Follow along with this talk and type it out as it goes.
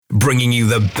bringing you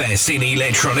the best in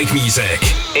electronic music.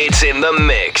 It's In The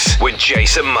Mix with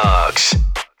Jason Marks.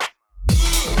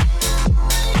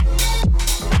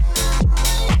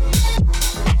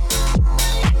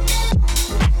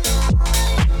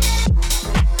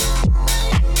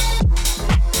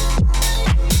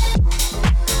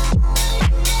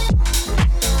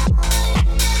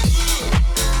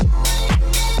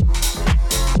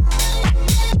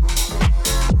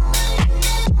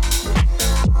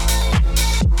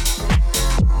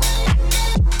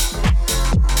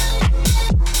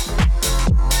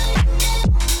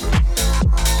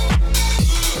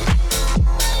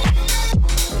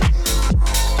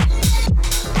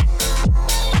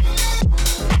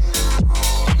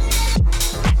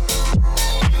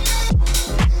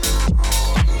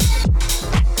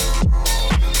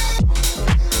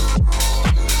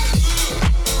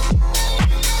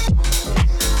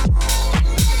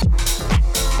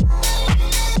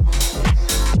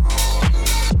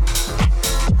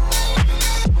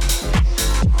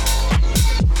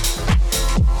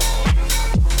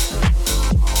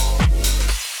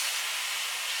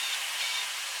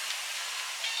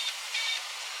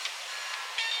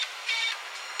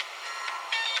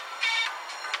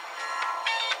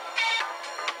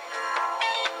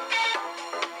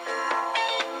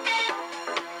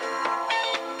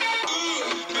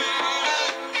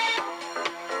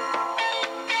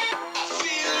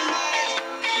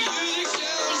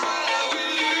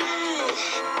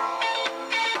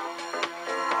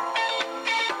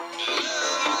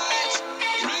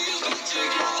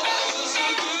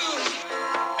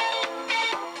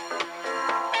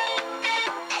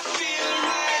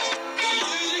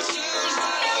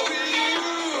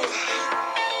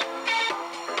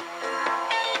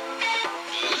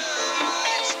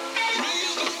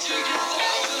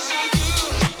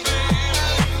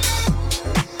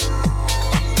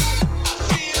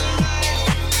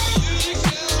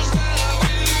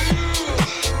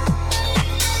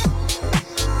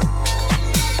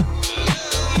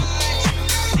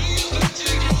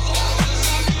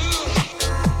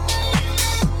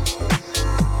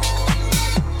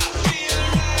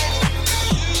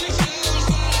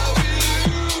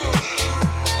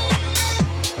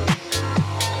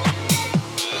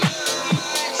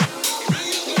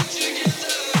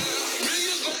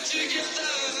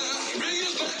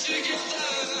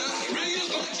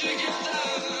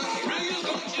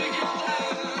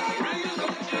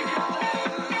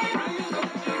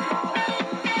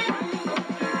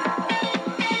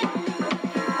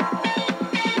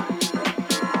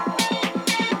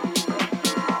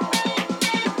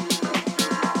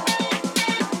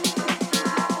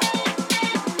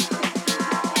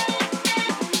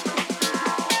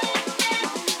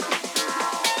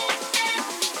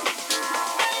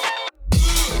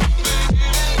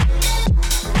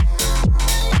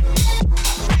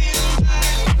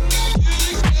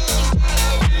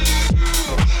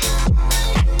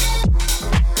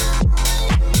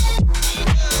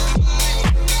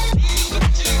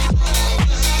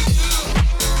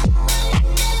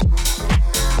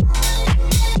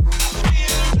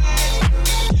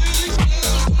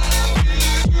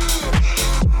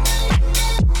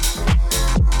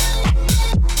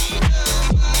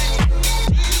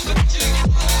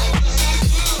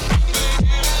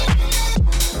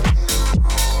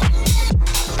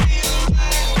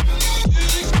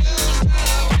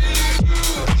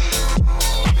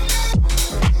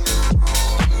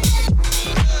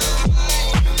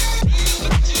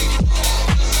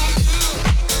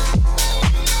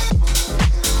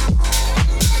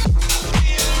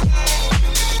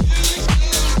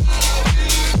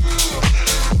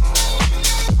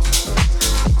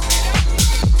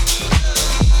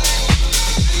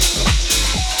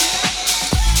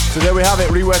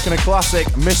 Reworking a classic,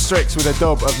 Mistrix with a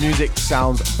dub of Music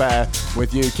Sounds Better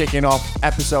with you, kicking off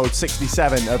episode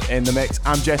 67 of In The Mix.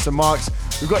 I'm Jason Marks.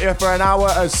 We've got you for an hour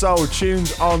or so.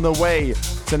 Tunes on the way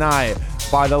tonight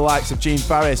by the likes of Gene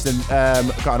Farris, and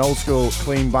got an old school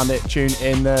Clean Bandit tune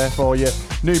in there for you.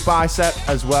 New Bicep,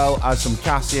 as well as some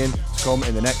Cassian to come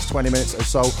in the next 20 minutes or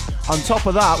so. On top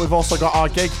of that, we've also got our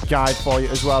gig guide for you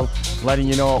as well, letting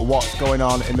you know what's going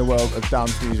on in the world of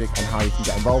dance music and how you can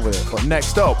get involved with it. But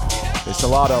next up is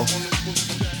Salado.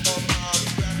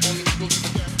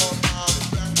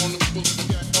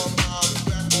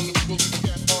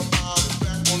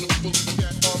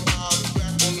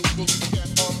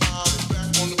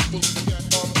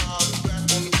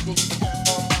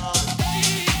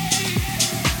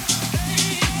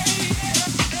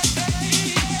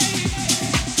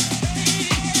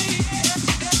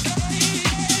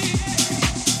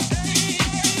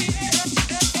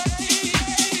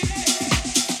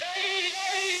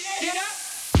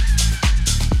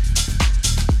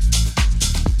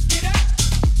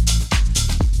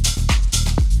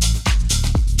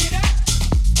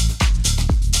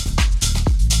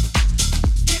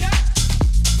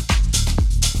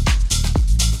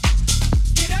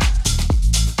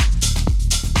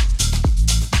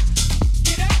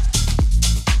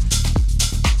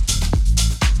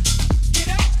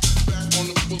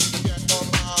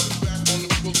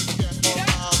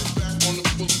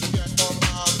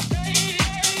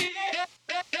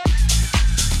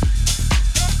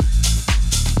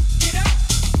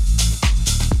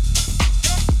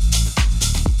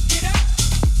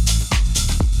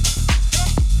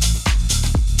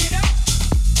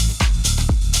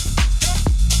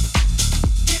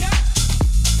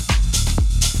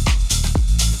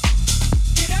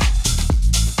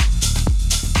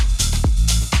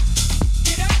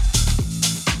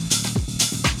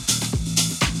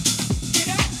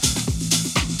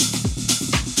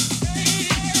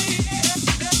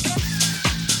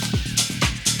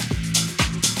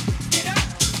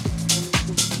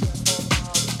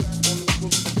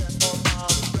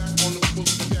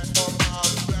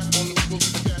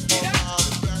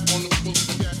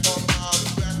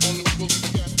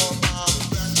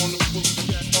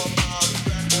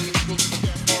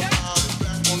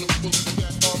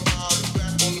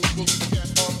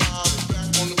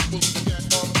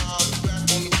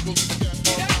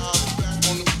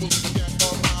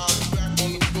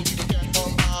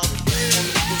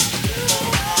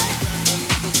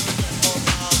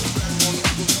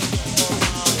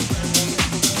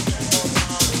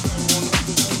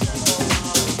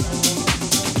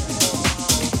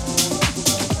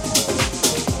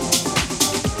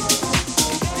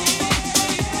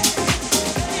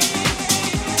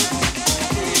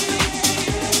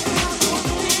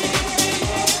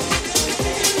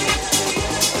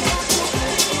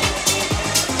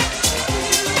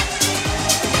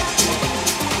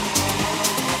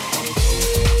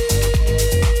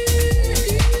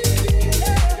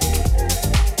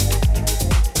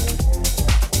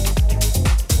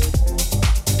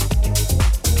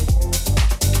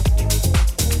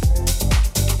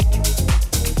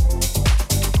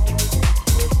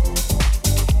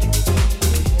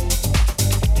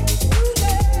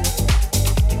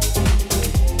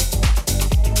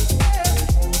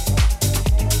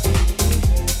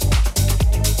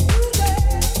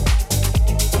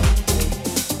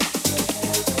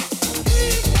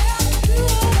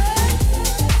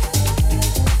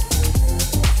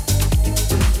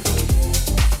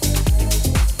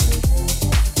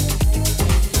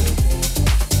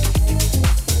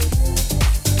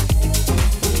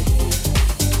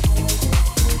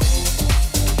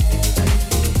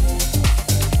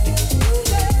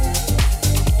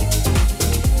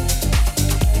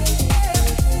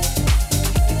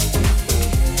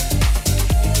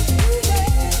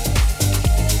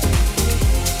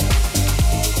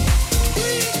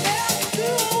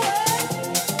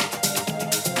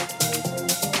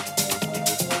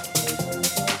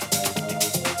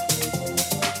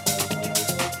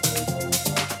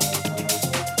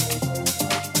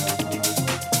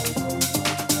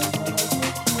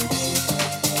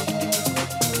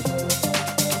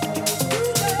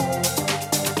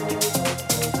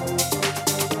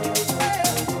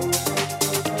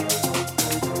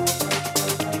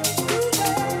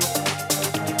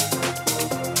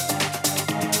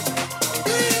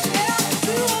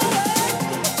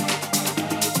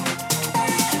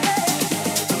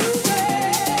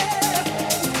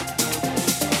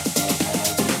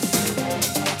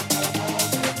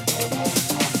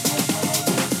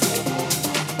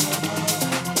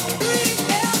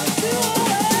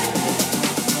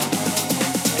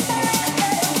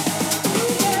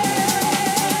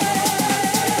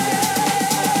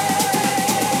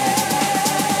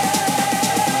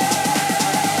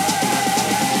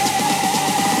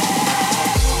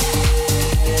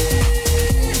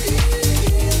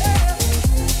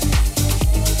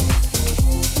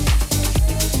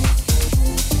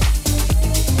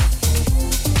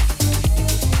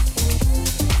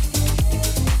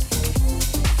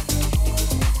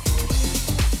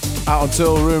 out on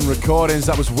Tool Room Recordings.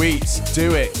 That was Wheats,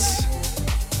 Do It.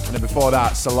 And then before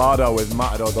that, Salado with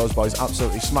Matador. Those boys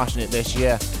absolutely smashing it this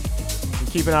year.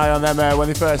 And keep an eye on them. When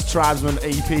the first Tribesman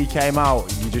EP came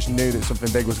out, you just knew that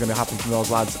something big was going to happen from those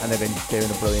lads, and they've been doing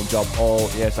a brilliant job all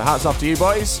year. So hats off to you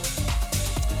boys.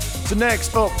 So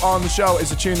next up on the show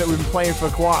is a tune that we've been playing for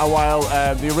quite a while.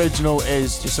 The original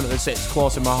is just something that sits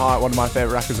close in my heart, one of my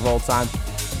favourite records of all time.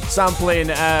 Sampling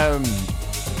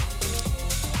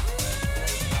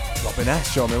Robin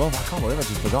S, Show Me Love. I can't believe I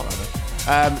just forgot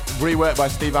that. Reworked by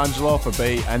Steve Angelo for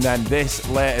B, and then this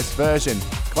latest version,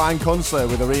 Klein Kunstler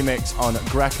with a remix on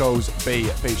Greco's B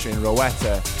featuring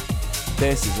Rowetta.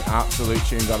 This is an absolute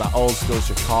tune, got that old school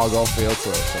Chicago feel to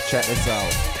it, so check this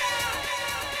out.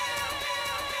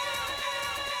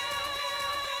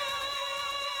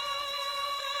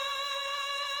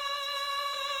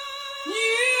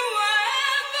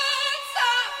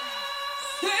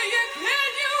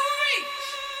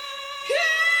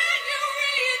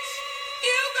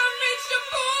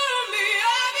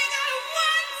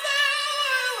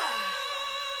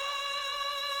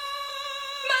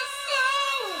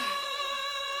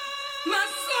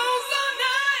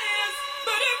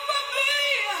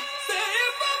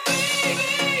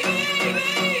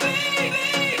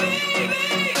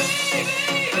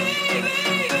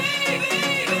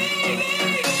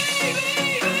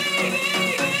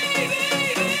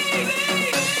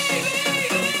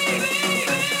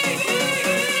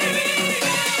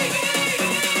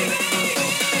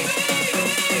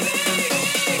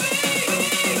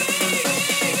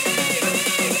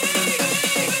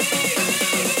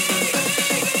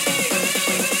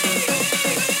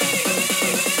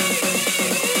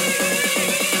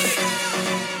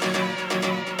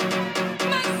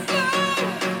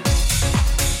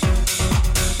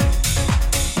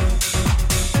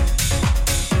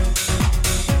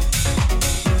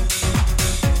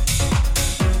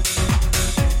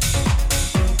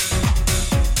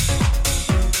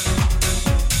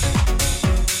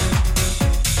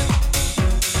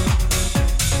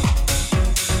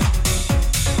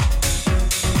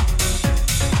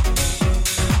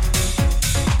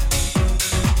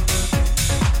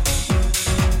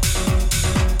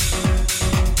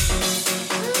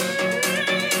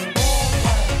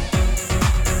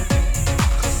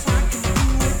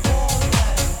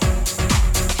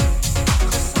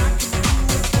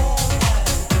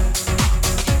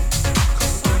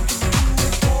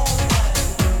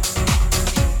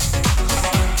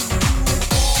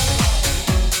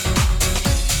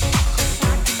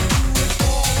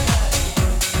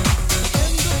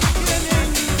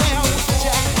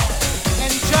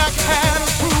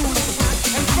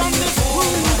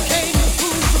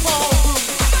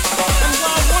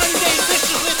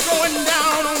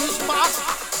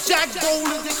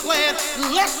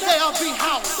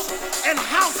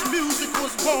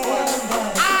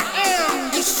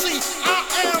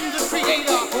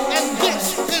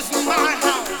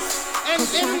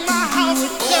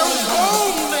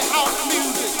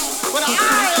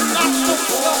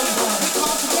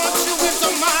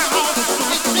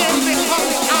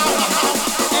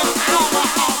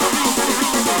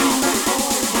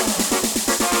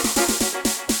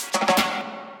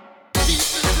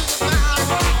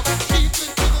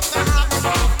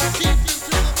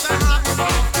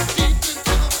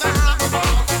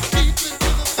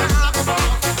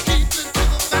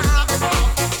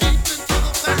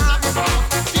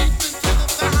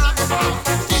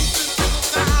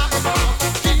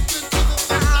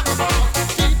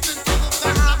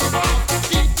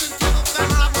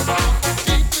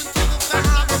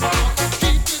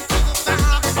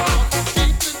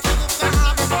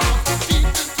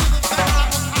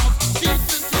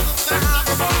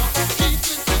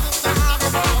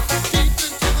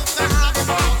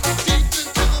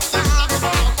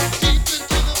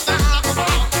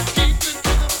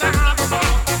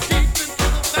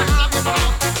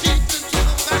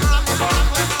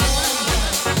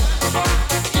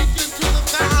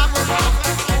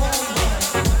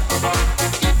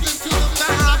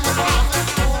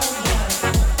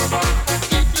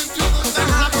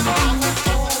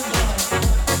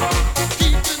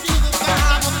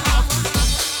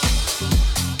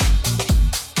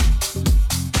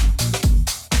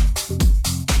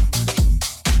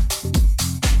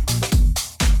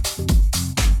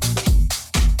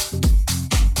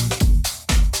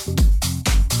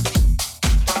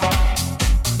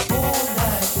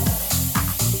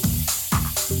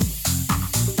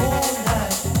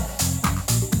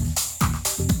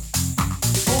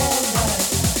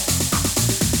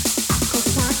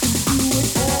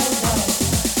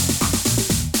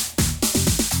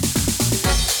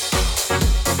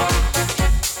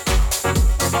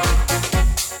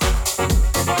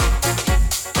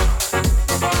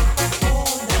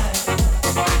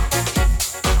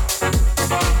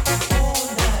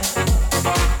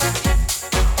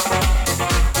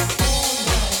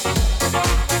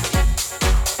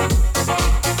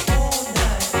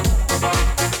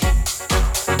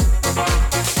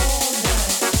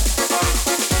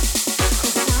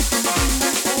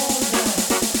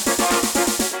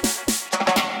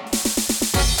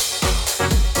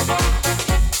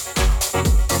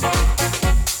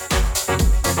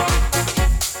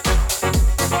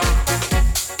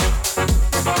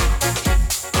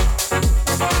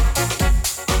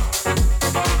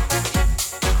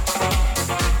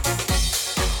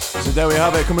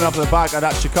 have it, coming off the back of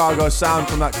that Chicago sound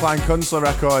from that Klein Kunstler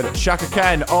record. Shaka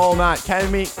Ken, All Night,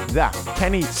 Kenny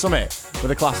Summit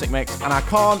with a classic mix. And I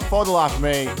can't, for the life of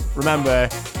me, remember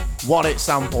what it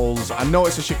samples. I know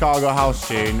it's a Chicago house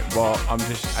tune, but I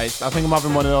think I'm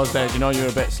having one of those days, you're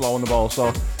a bit slow on the ball. So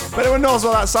if anyone knows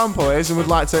what that sample is and would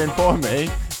like to inform me,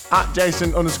 at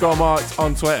Jason_Marks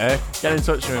on Twitter, get in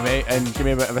touch with me and give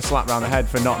me a bit of a slap round the head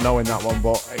for not knowing that one.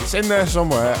 But it's in there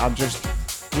somewhere. I'm just,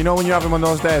 when you're having one of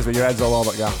those days where your head's all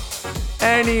over the gap.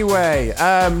 Anyway,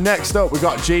 next up we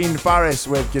got Gene Farris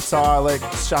with guitar lick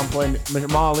sampling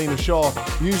Marlena Shaw.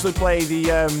 Usually play the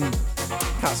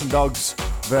Cats and Dogs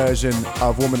version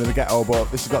of Woman of the Ghetto, but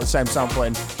this has got the same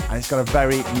sampling and it's got a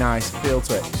very nice feel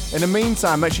to it. In the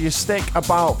meantime, make sure you stick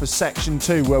about for section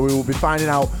 2, where we will be finding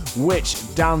out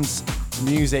which dance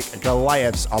music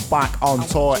Goliaths are back on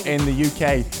tour in the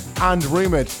UK and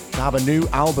rumoured to have a new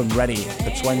album ready for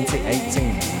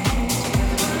 2018.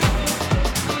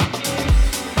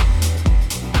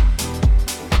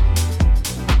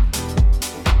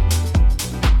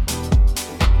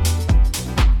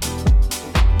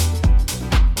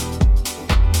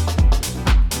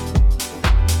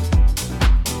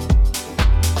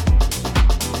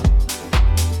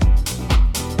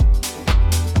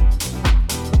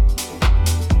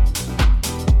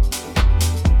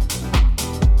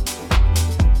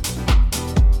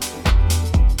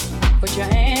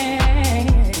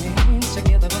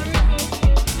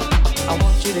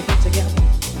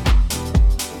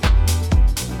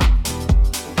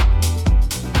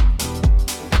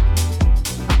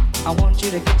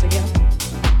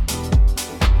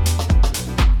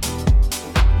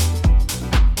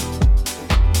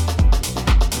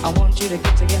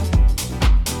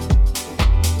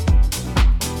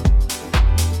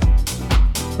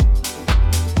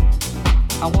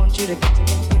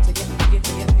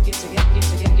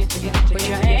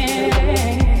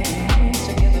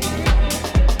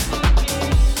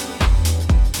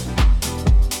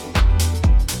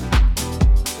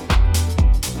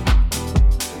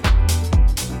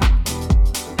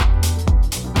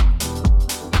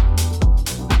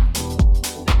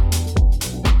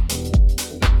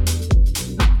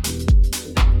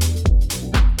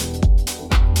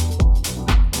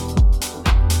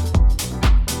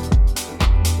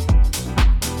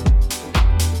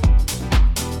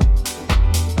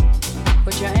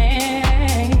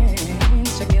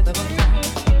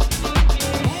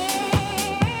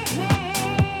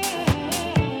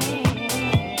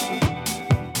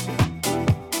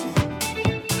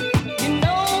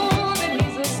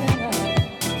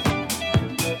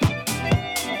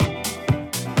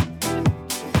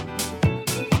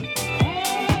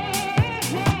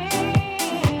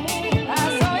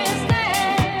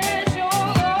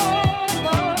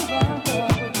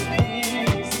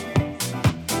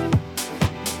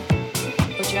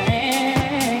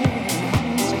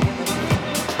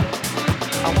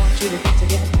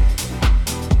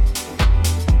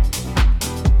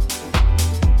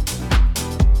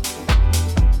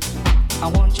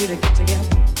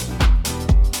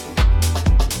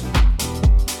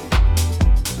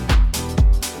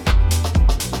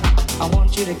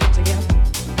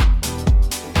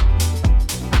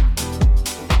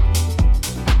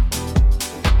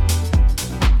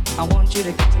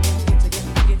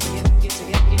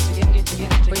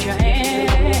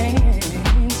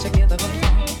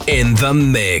 In the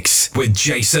mix with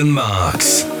Jason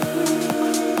Marks.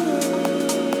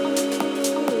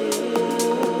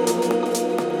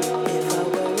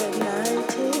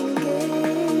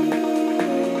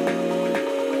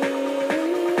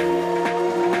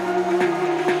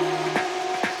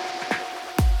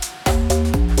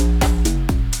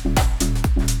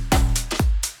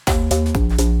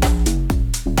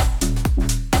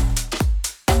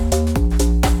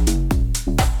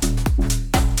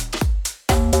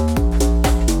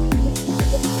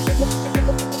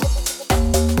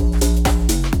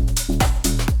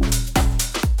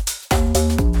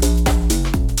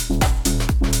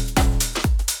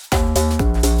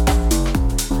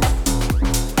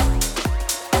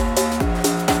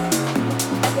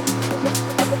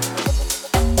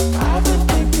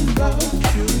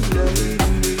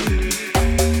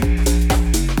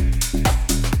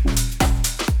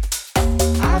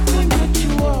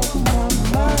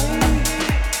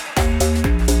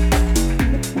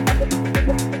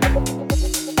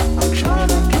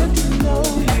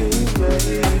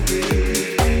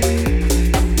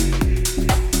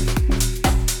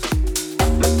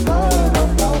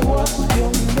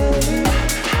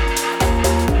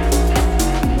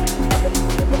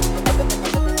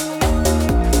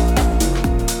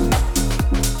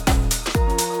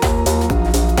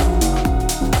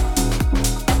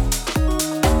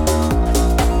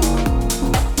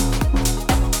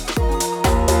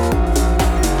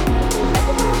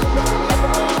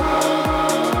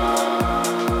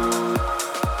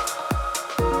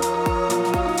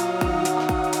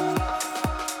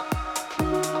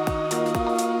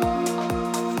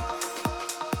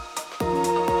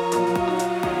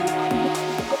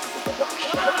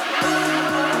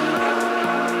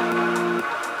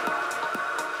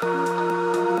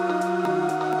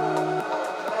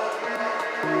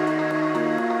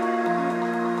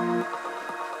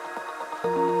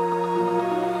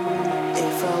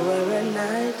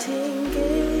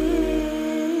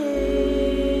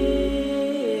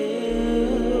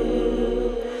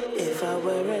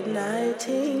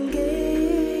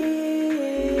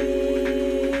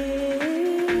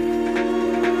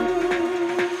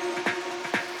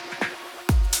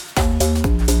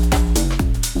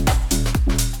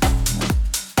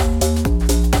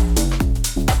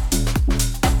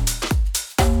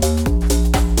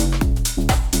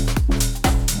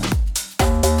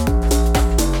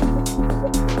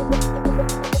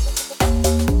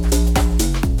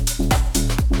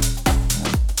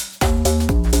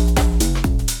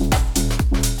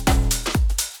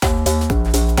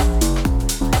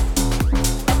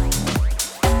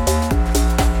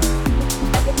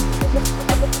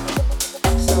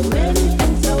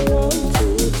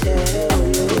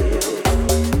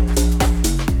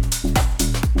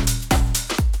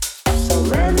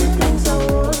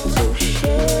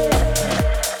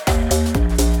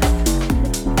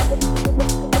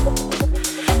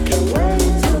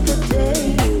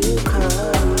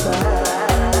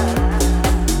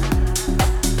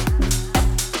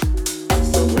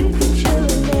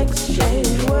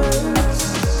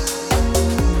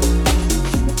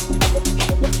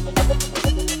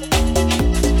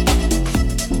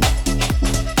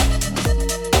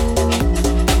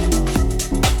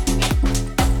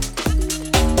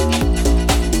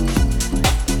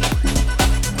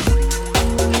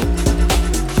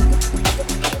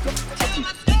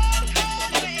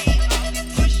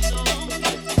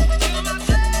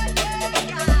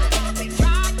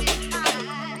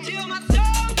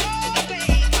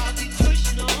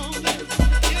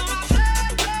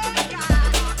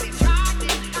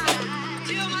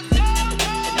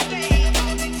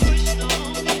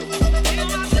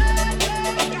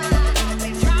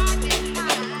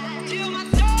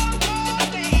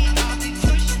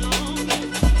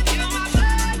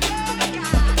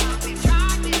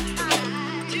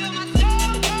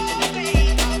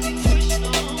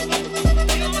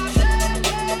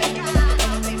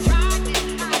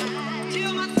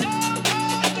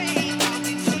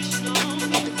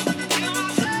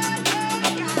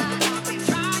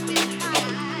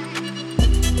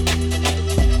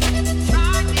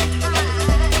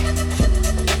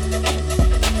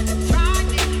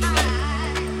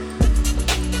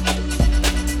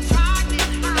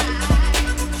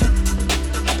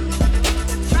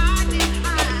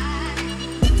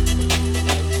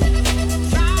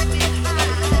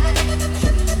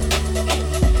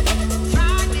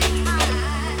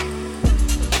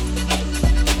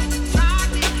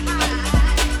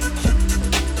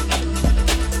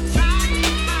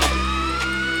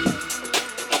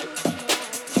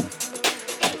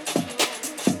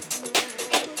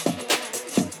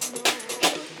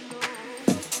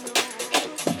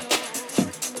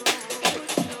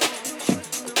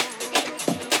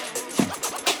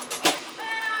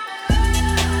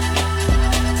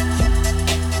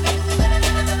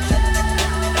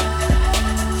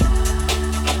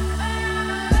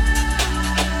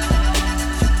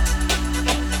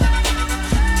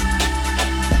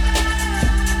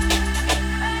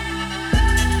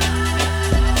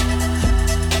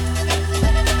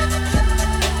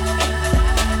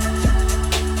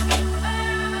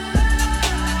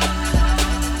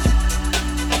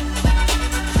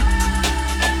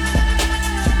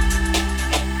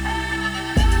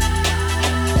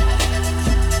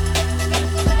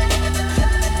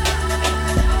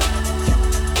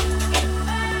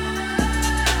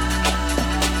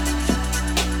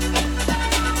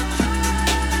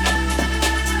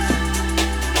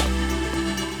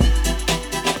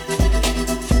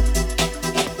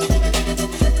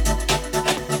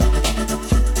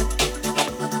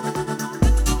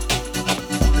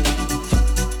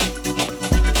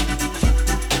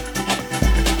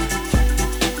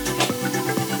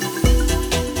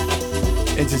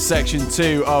 into section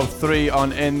 2 of 3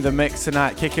 on In The Mix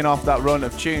tonight, kicking off that run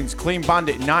of tunes. Clean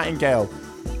Bandit, Nightingale,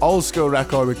 old school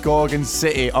record with Gorgon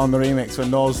City on the remix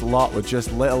when those lot were just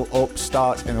little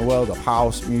upstarts in the world of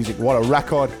house music. What a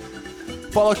record.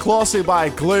 Followed closely by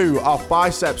Glue off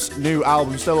Biceps' new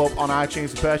album, still up on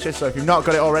iTunes to purchase, so if you've not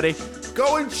got it already,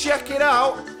 go and check it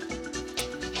out.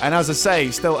 And as I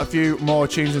say, still a few more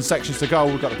tunes and sections to go.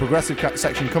 We've got the progressive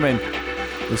section coming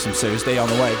with some Serious D on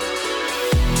the way.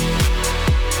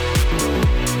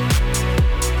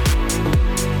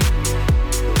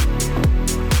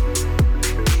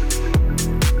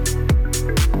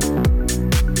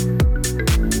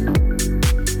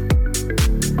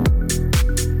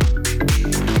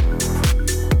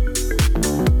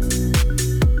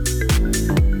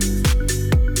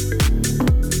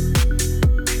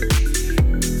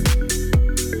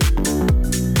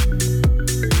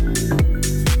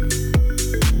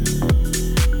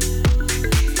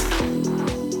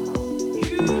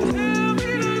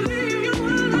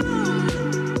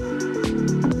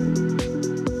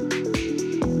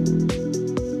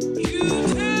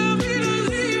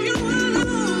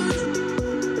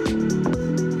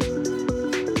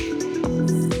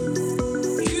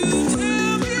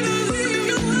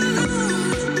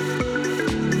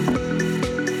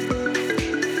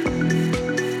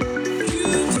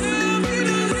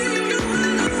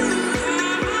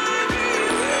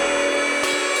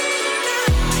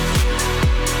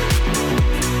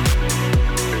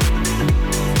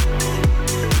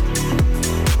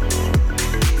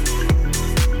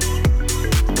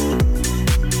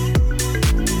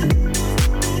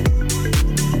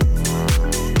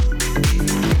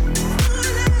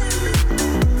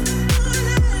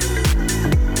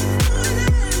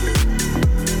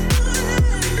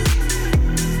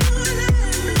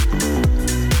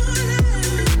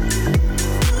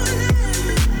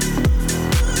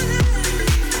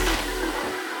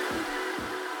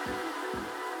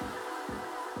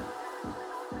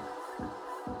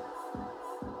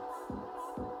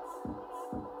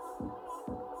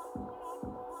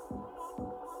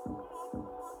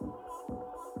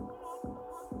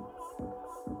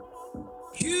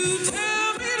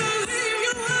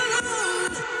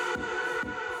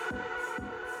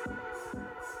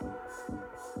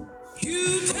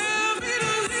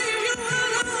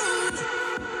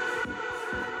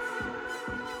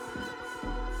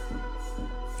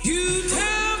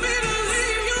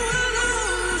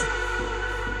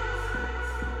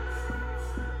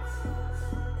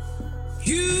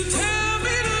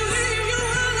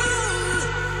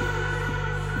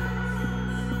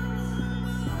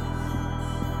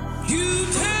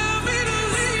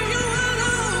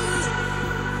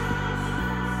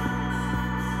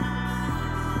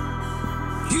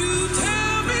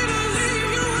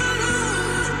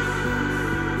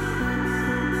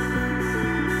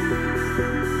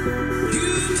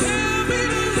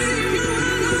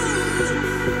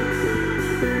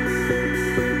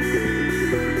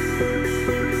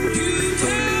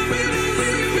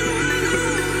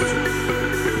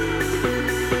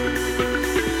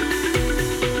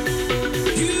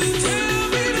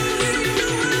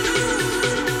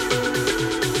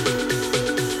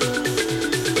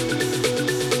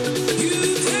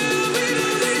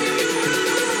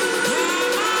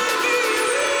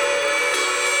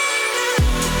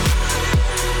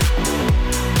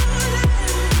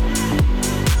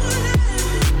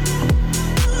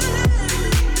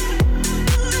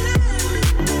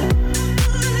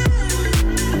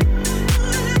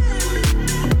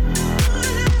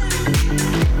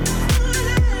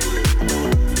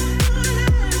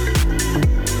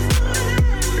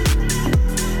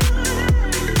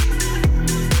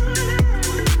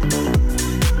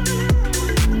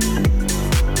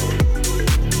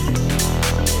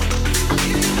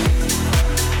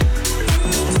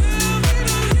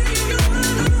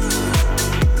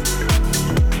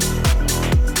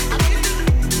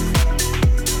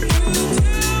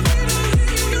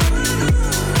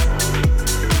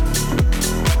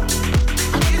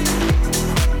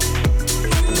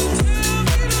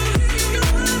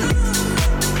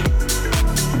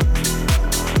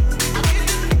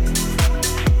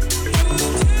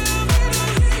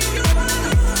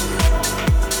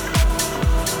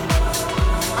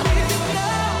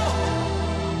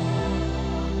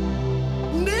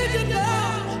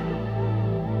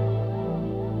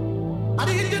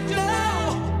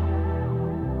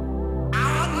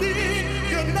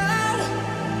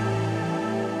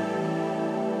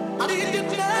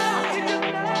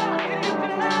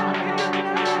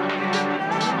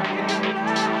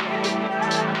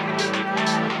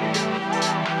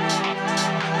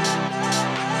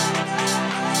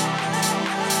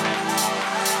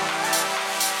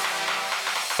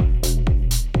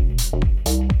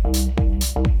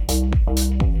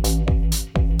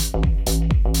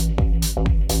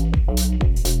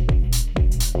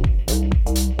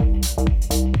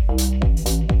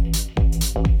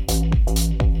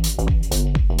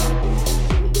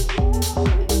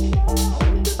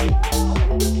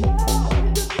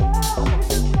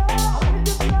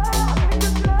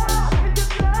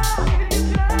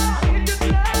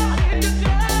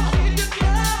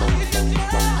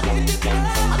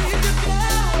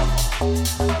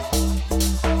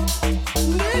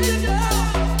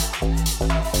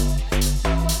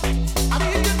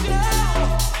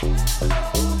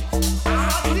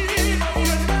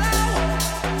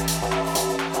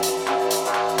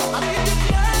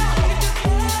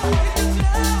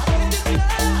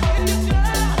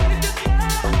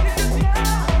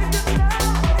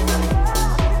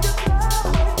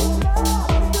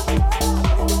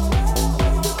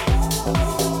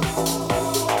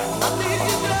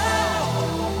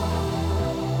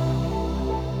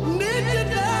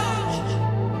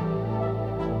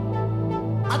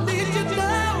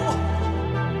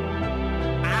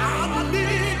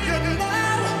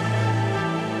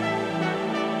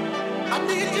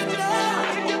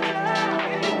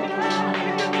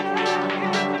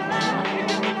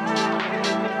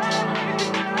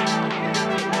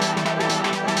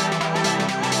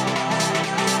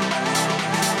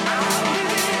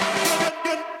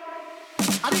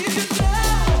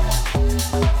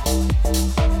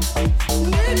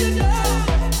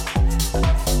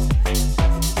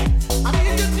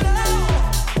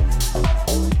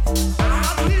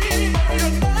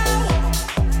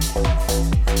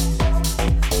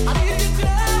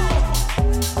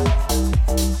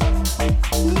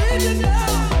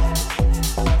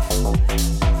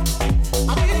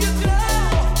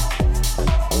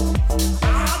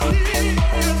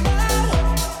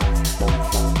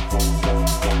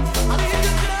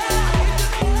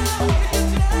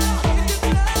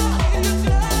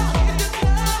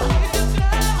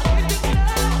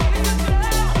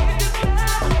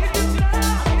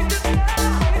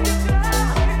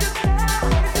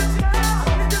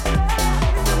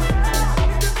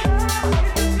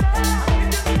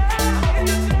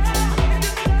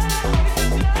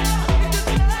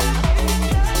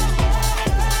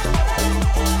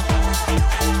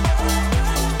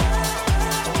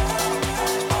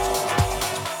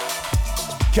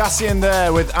 Cassian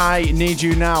there with I Need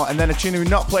You Now, and then a tune we've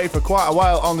not played for quite a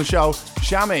while on the show,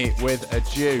 Shammy with A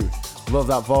Jew. Love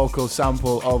that vocal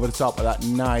sample over the top of that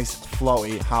nice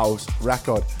floaty house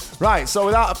record. Right, so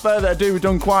without further ado, we've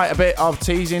done quite a bit of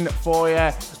teasing for you,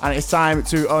 and it's time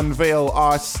to unveil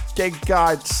our gig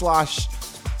guide slash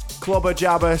clubber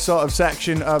jabber sort of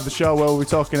section of the show where we'll be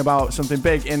talking about something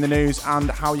big in the news and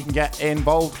how you can get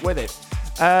involved with it.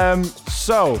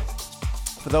 So,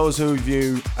 for those of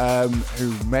you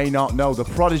who may not know, The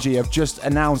Prodigy have just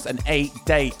announced an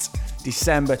 8-date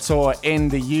December tour in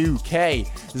the UK.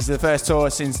 This is the first tour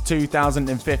since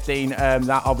 2015,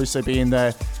 that obviously being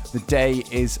the Day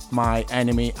Is My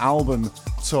Enemy album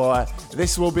tour.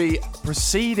 This will be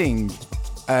preceding,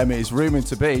 it is rumoured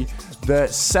to be, the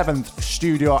 7th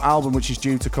studio album, which is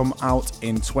due to come out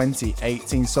in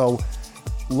 2018. So,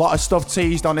 a lot of stuff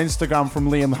teased on Instagram from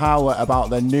Liam Howlett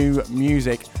about the new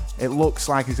music. It looks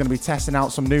like he's going to be testing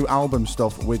out some new album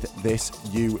stuff with this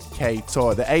UK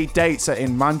tour. The 8 dates are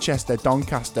in Manchester,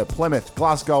 Doncaster, Plymouth,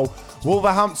 Glasgow,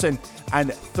 Wolverhampton,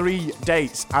 and 3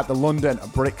 dates at the London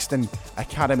Brixton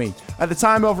Academy. At the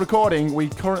time of recording, we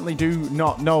currently do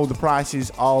not know the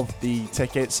prices of the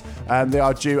tickets. They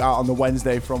are due out on the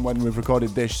Wednesday from when we've recorded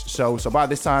this show. So by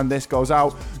this time this goes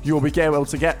out, you will be able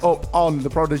to get up on the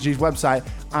Prodigy's website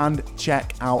and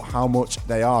check out how much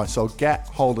they are. So get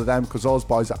hold of them because those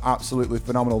boys are absolutely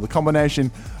phenomenal. The combination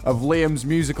of Liam's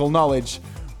musical knowledge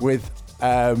with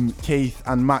Keith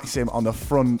and Maxim on the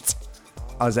front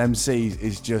as MCs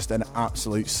is just an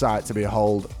absolute sight to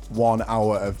behold. 1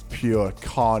 hour of pure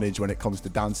carnage when it comes to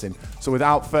dancing. So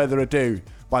without further ado,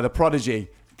 by The Prodigy,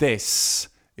 this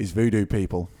is Voodoo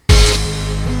People. Voodoo,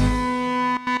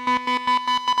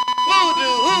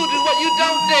 what you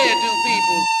don't dare do,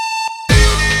 people.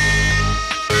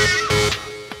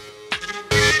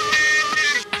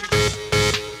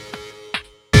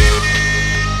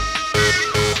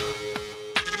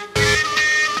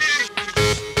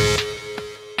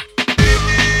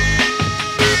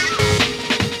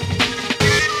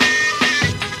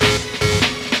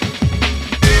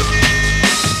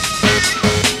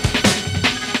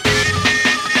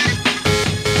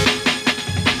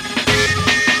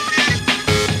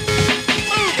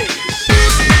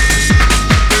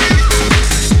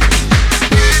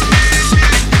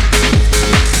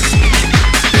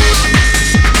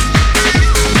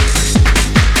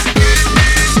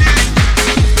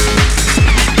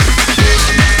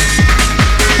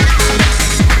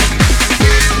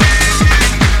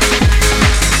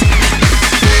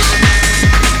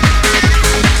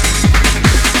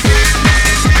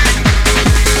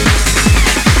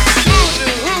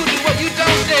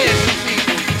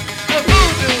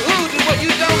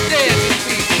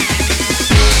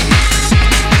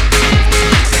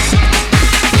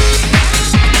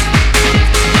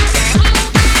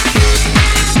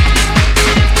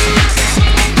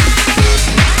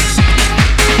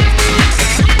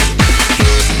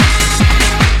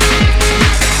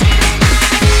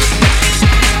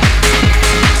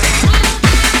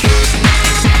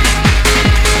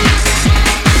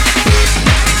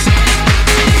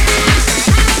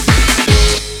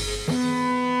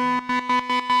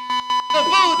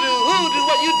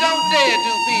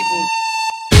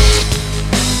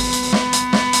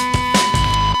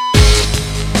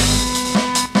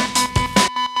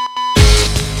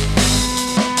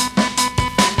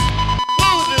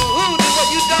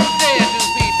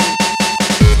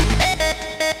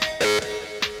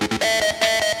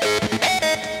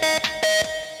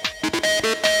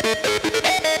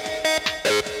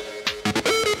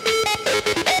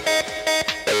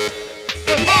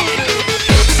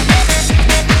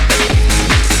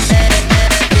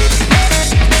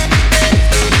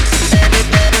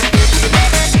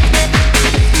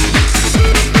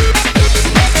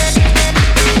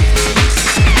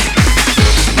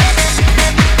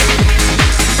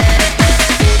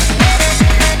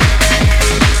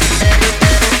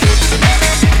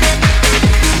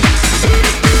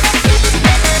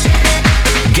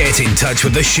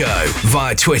 With the show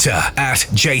via Twitter at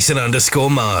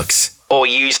Jason_Marks or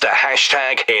use the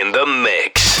hashtag in the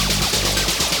mix.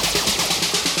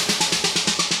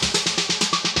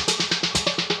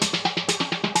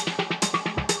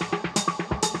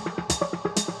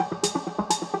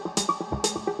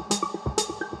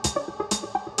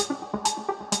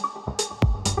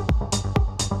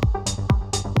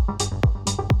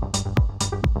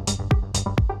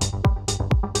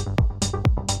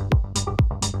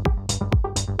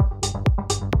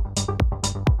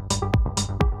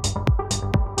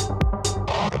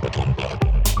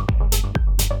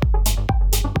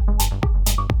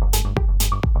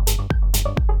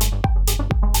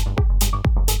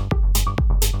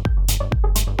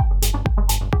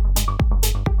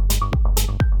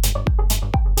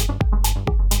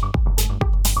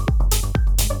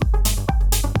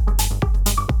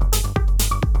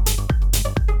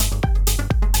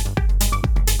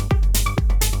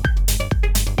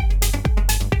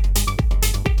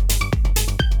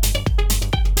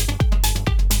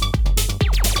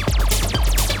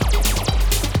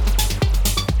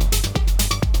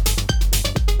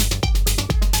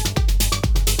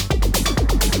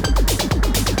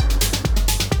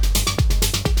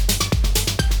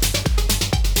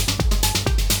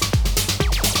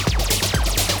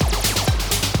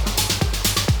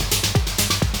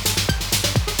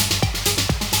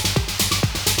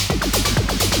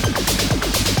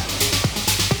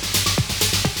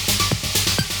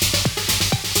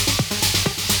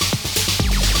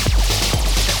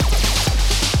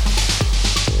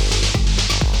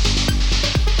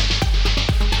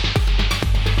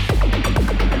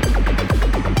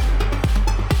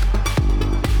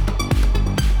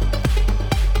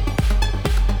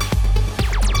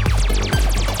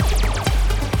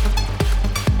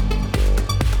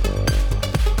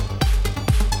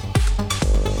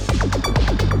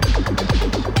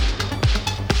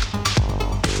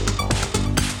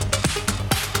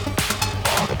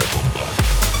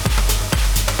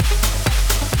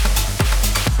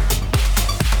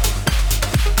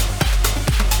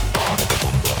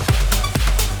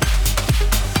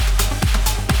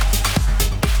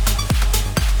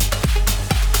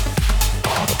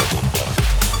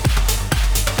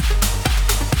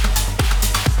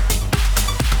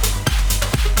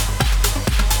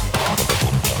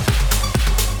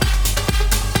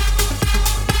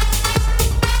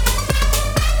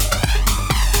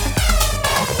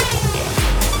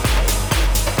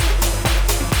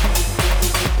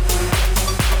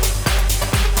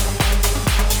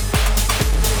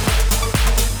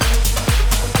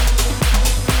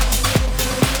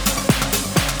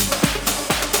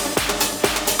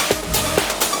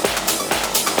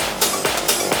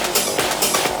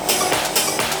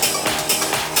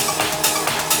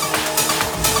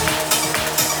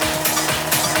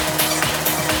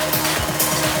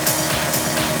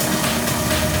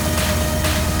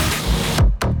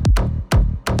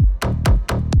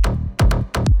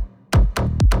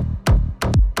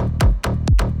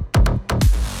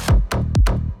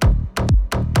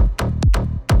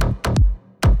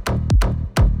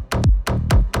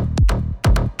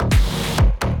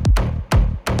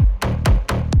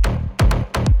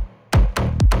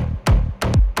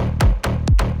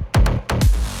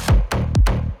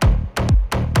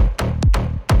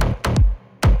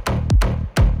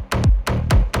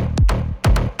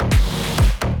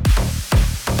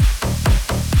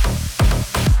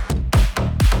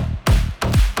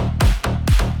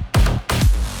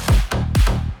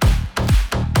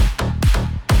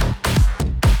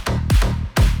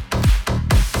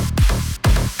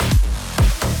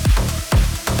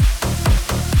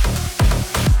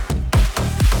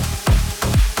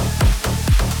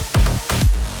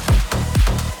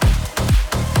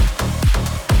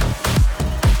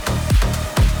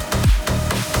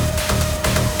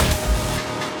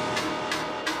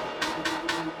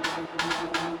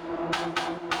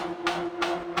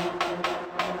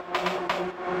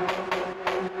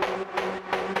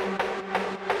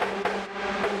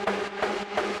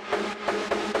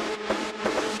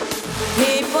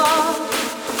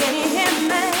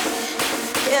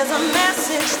 There's a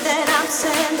message that I'm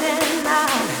sending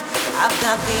out. I've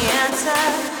got the answer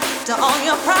to all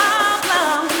your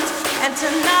problems, and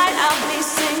tonight I'll be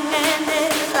singing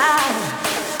it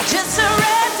loud. Just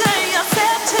surrender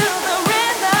yourself to the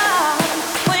rhythm.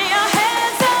 Put your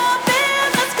hands up in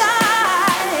the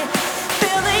sky.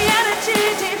 Feel the energy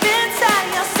deep inside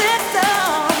your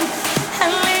system,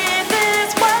 and leave this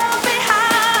world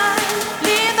behind.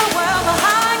 Leave the world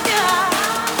behind you.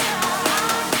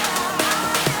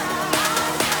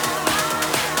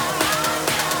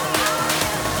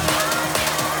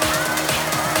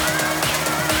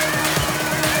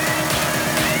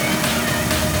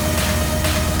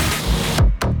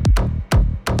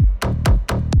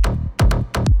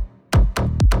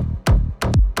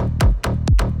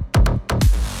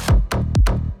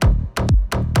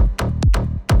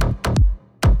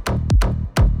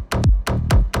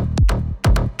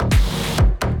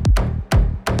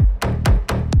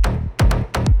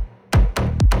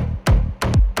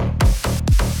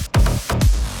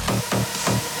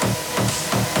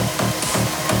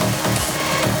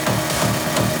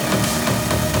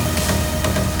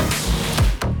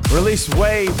 Released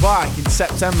way back in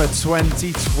September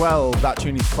 2012. That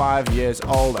tune is 5 years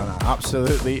old and I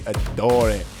absolutely adore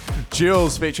it.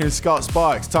 Jules featuring Scott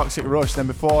Sparks, Toxic Rush. Then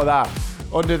before that,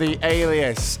 under the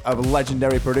alias of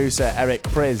legendary producer Eric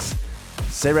Priz,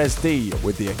 Ceres D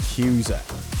with The Accuser.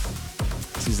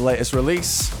 It's his latest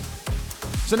release.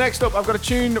 So next up, I've got a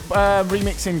tune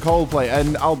remixing Coldplay,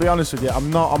 and I'll be honest with you,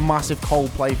 I'm not a massive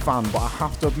Coldplay fan, but I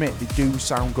have to admit they do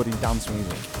sound good in dance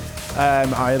music.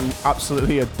 I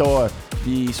absolutely adore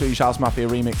the Swedish House Mafia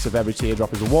remix of Every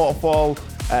Teardrop is a Waterfall.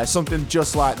 Something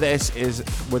just like this is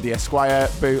with the Esquire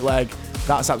bootleg.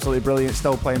 That's absolutely brilliant.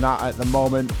 Still playing that at the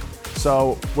moment.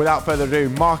 So without further ado,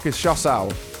 Marcus Schossau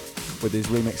with his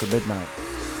remix of Midnight.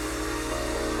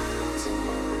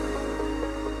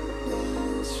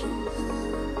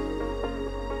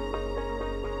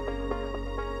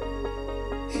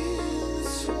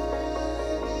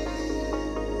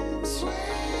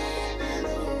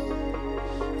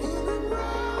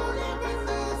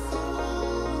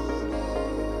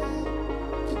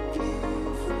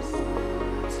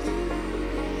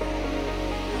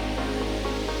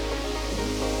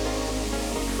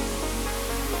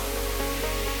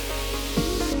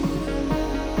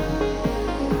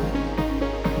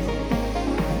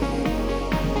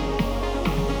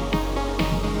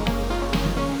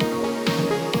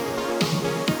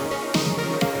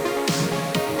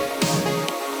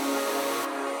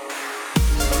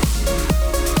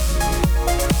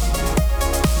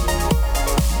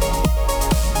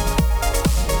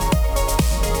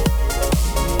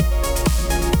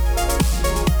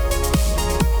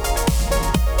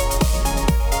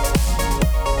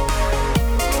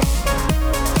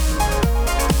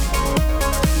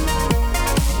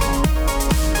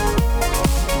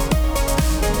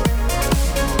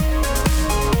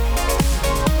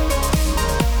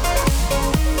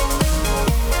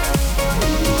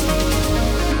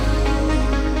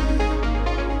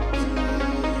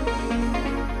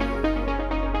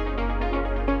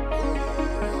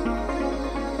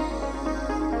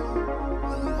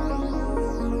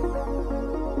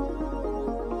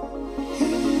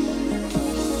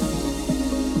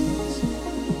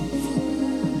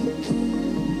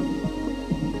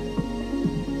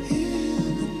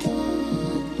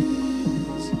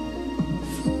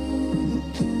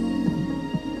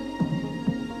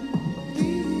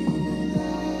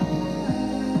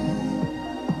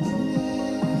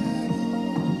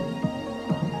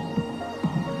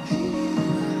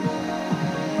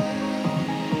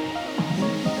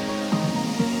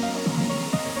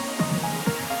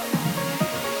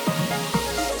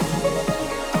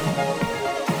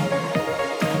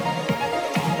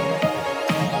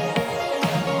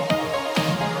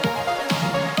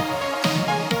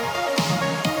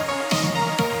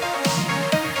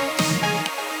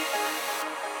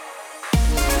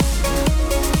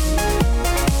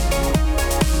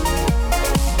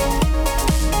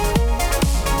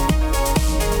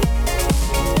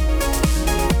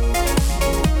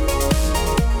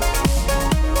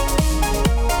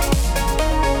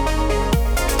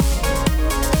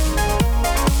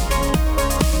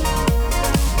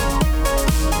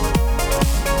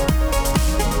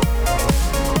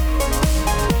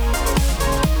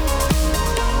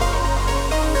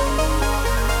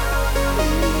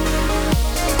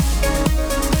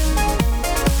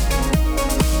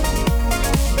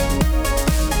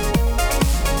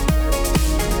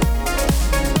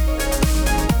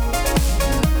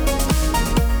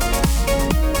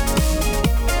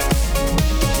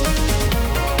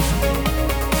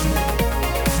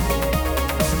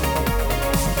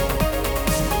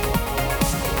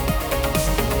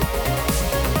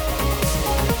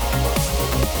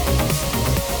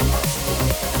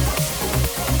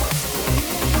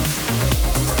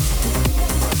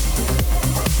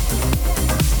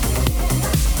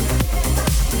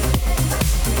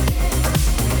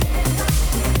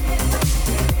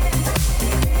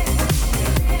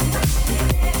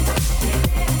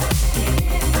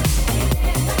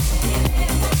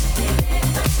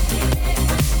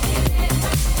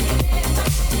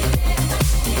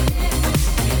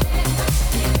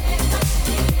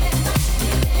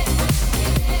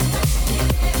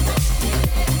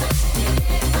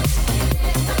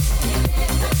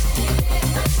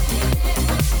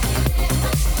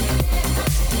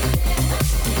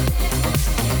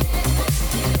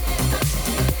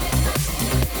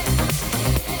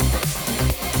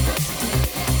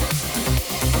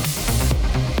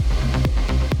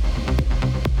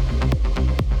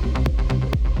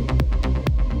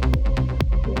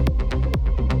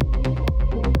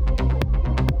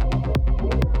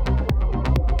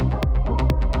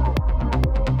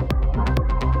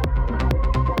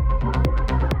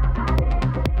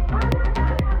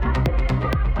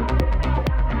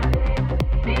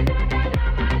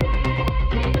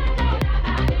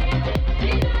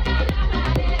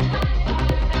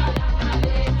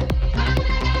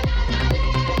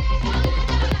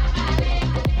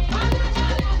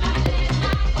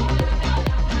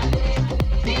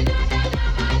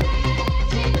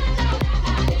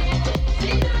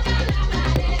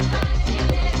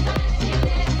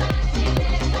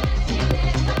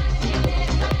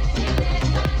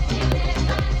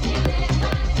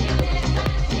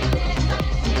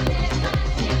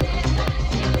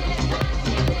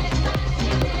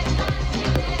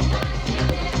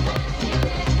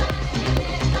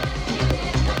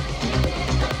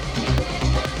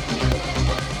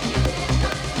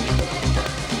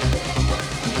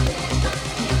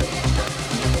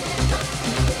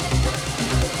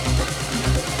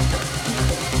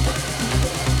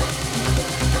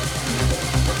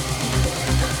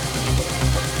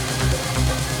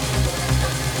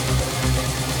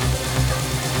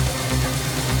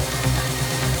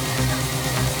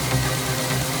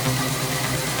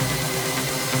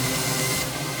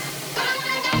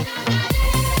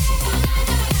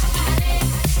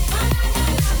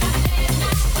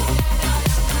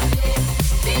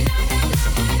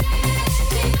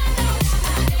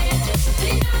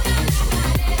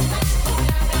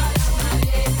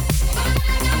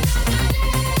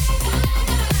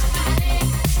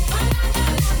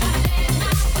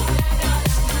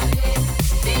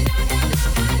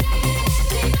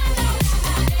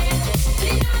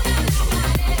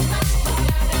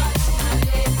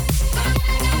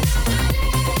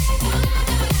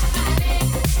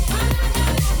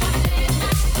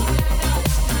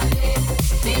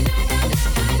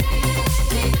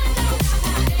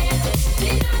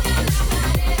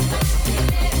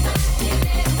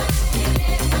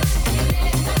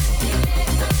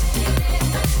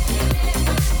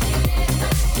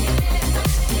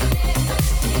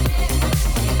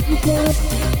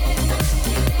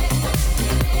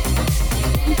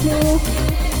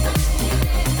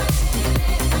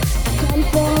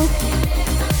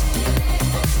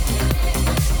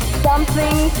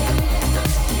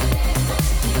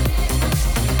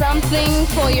 Something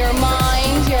for your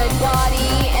mind, your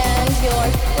body, and your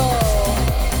soul.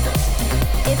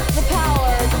 It's the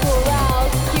power to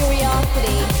arouse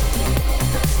curiosity.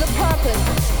 The purpose,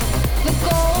 the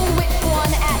goal which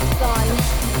one acts on.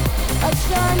 A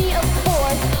journey of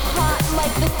force, hot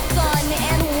like the sun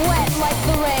and wet like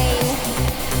the rain.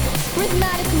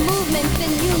 Rhythmic movements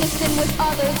in unison with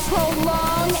others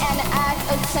prolong an act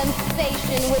of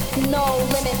sensation with no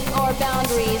limits or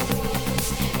boundaries.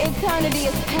 Eternity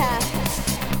is past,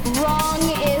 wrong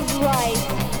is right.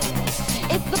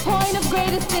 It's the point of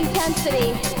greatest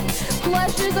intensity,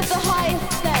 pleasures of the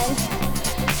highest sense,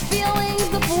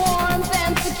 feelings of warmth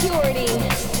and security,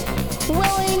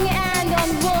 willing and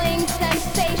unwilling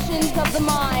sensations of the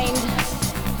mind,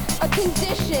 a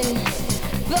condition,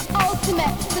 the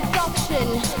ultimate seduction,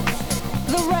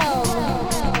 the realm.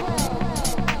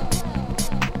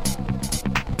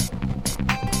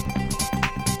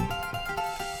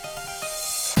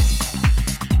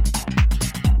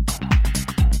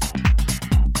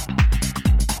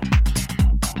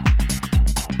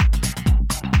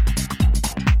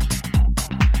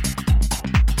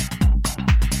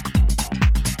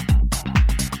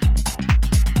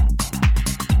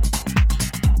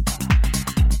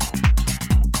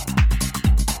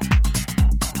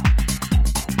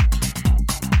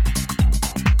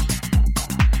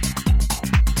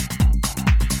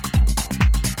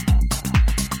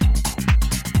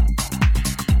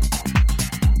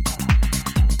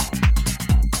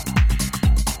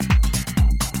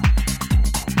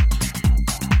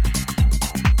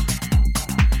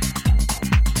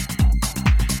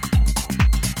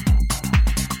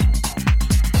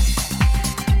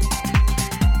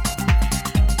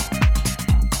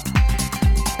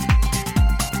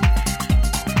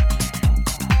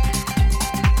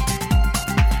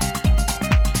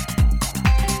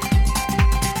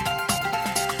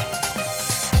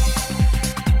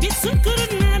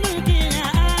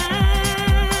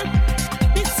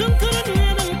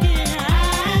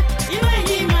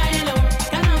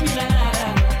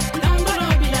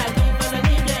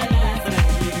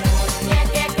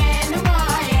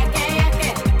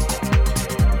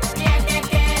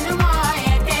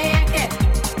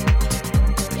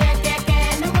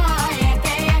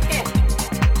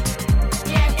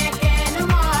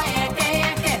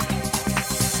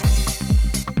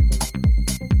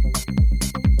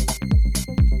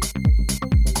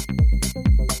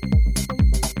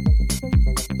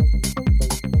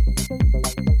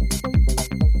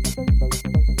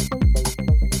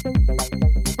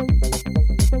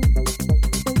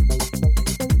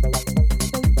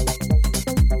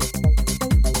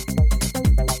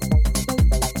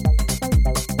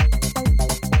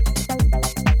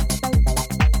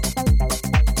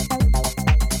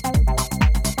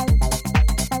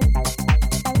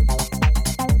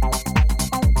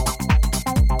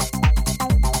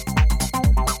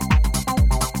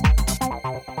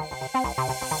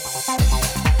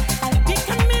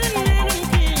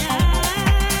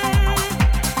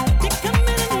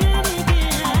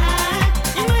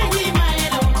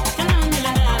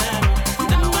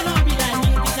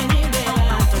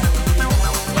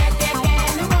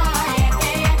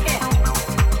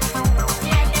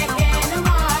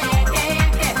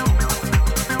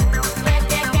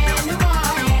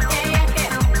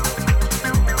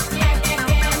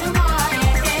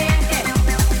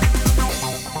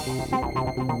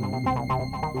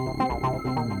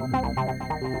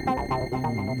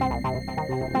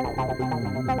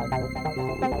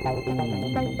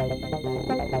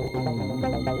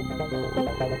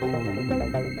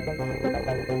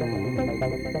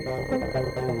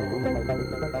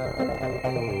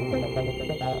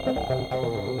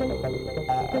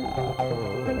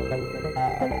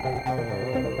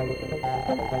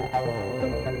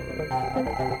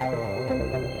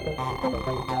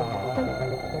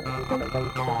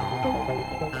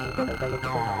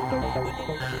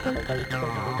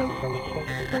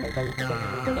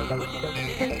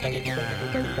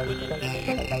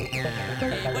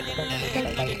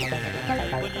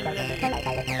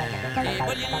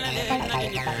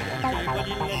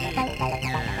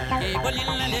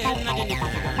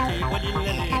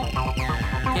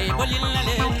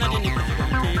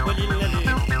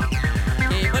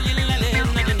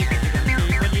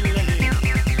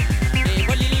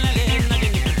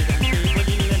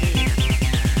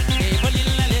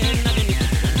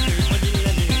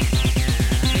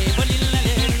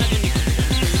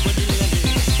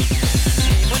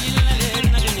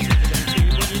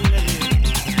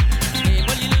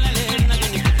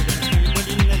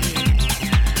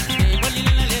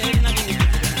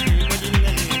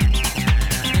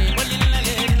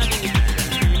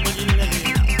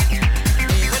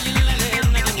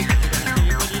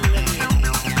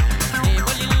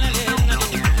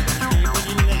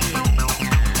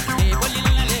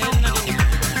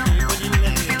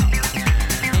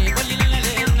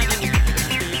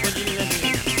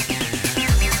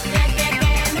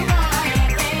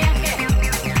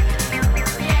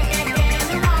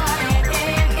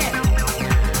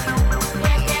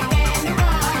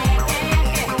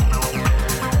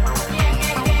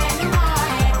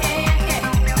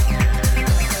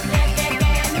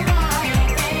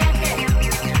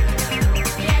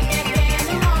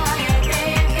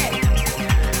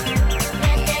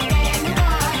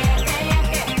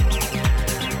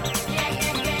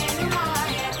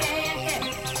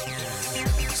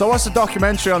 So I watched a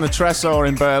documentary on the Tresor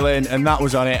in Berlin, and that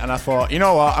was on it, and I thought, you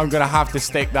know what, I'm going to have to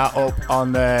stick that up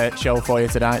on the show for you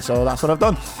tonight, so that's what I've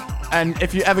done. And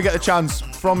if you ever get the chance,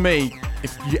 from me,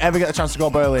 if you ever get the chance to go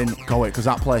Berlin, go it, because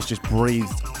that place just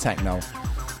breathed techno.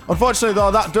 Unfortunately,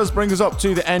 though, that does bring us up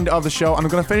to the end of the show, and I'm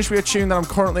going to finish with a tune that I'm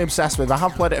currently obsessed with. I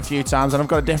have played it a few times, and I've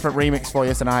got a different remix for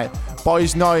you tonight.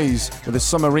 Boys Noise with a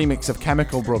summer remix of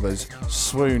Chemical Brothers,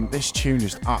 Swoon. This tune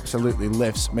just absolutely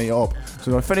lifts me up. So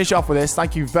I'm going to finish off with this.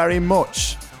 Thank you very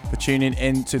much for tuning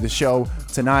in to the show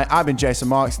tonight. I've been Jason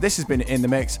Marks. This has been In The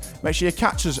Mix. Make sure you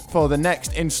catch us for the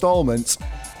next installment.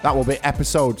 That will be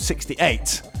episode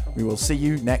 68. We will see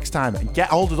you next time. And get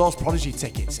hold of those Prodigy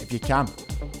tickets if you can.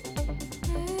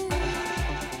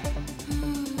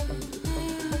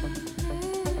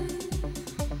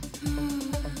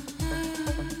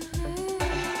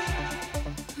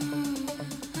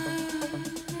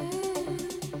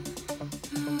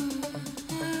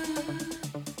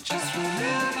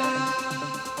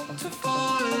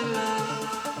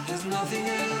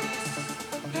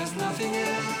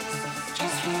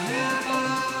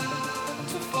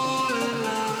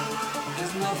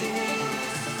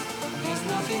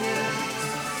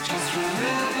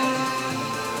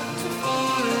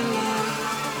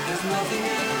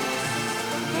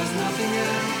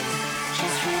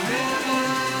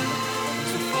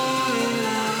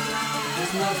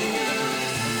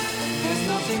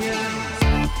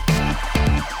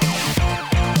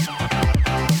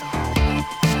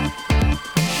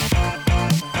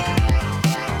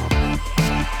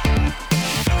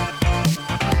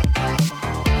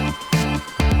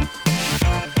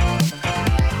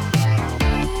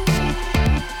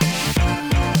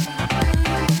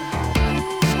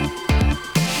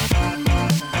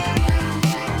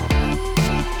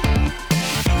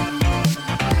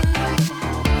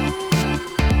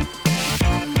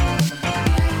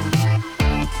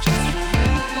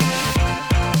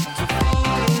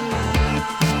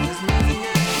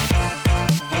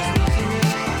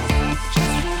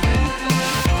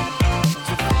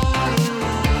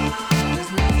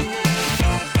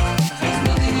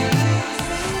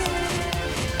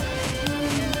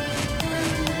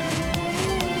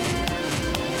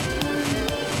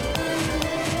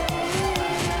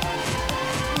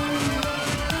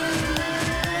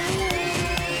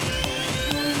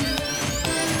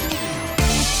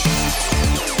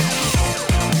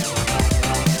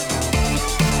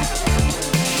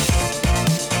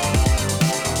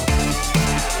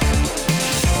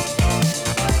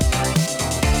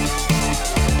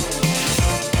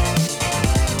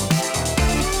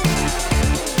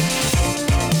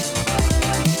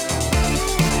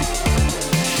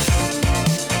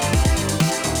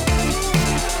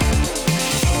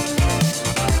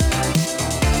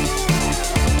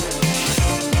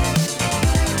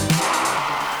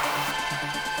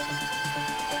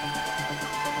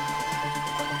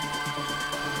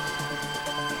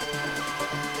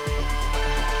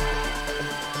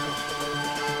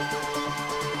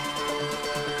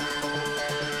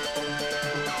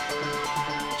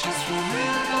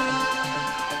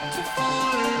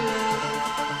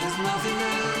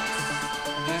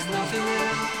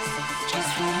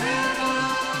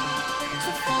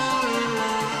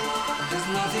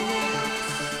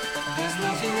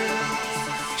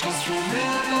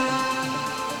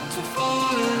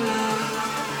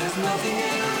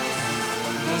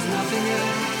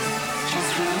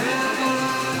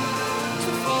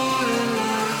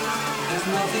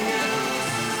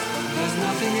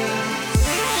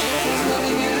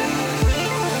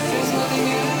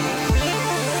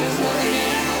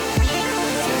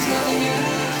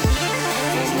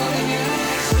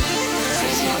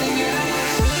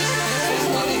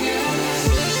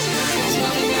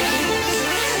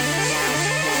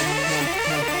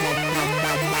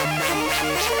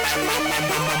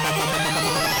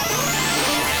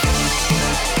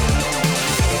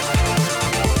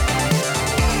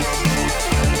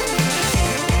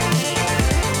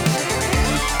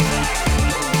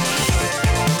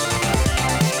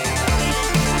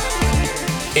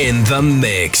 In the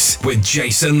Mix with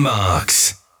Jason Marks.